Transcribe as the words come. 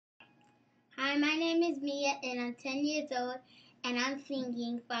Hi, my name is Mia, and I'm 10 years old, and I'm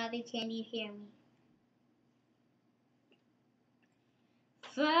singing Father, Can You Hear Me?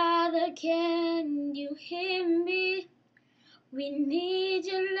 Father, can you hear me? We need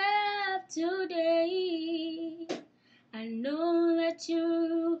your love today. I know that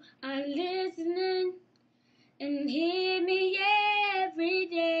you are listening and hear me every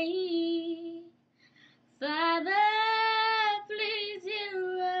day. Father, please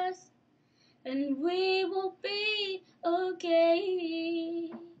hear us, and we will be okay.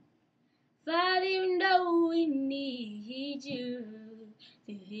 Father, you know we need you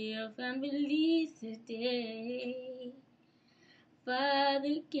to heal families today.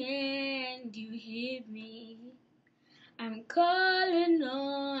 Father, can you hear me? I'm calling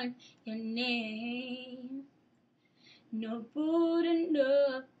on your name. No Buddha,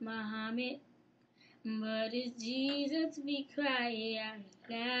 no Muhammad, but it's Jesus we cry out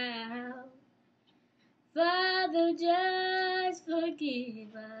loud. Father, just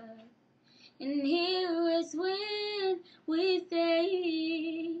forgive us and hear us when we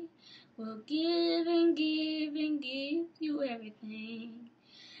say we'll give and give and give you everything,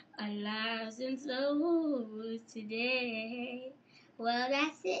 our lives and souls today. Well,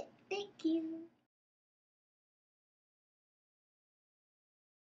 that's it. Thank you.